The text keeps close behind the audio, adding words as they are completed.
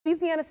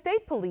Louisiana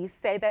State Police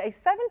say that a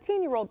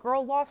 17-year-old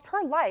girl lost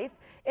her life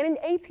in an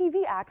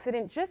ATV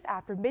accident just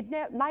after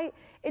midnight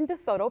in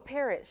Desoto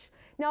Parish.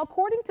 Now,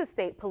 according to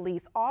State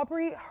Police,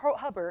 Aubrey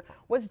Hubbard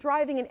was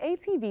driving an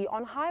ATV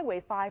on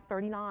Highway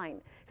 539.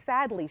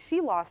 Sadly,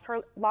 she lost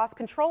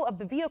control of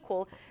the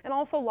vehicle and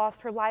also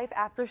lost her life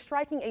after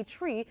striking a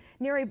tree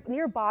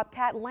near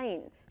Bobcat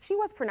Lane. She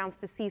was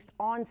pronounced deceased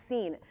on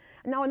scene.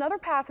 Now, another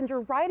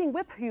passenger riding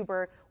with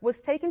Huber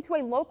was taken to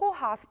a local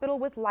hospital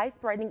with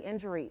life-threatening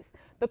injuries.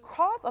 The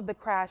cause of the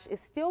crash is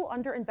still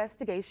under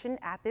investigation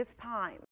at this time.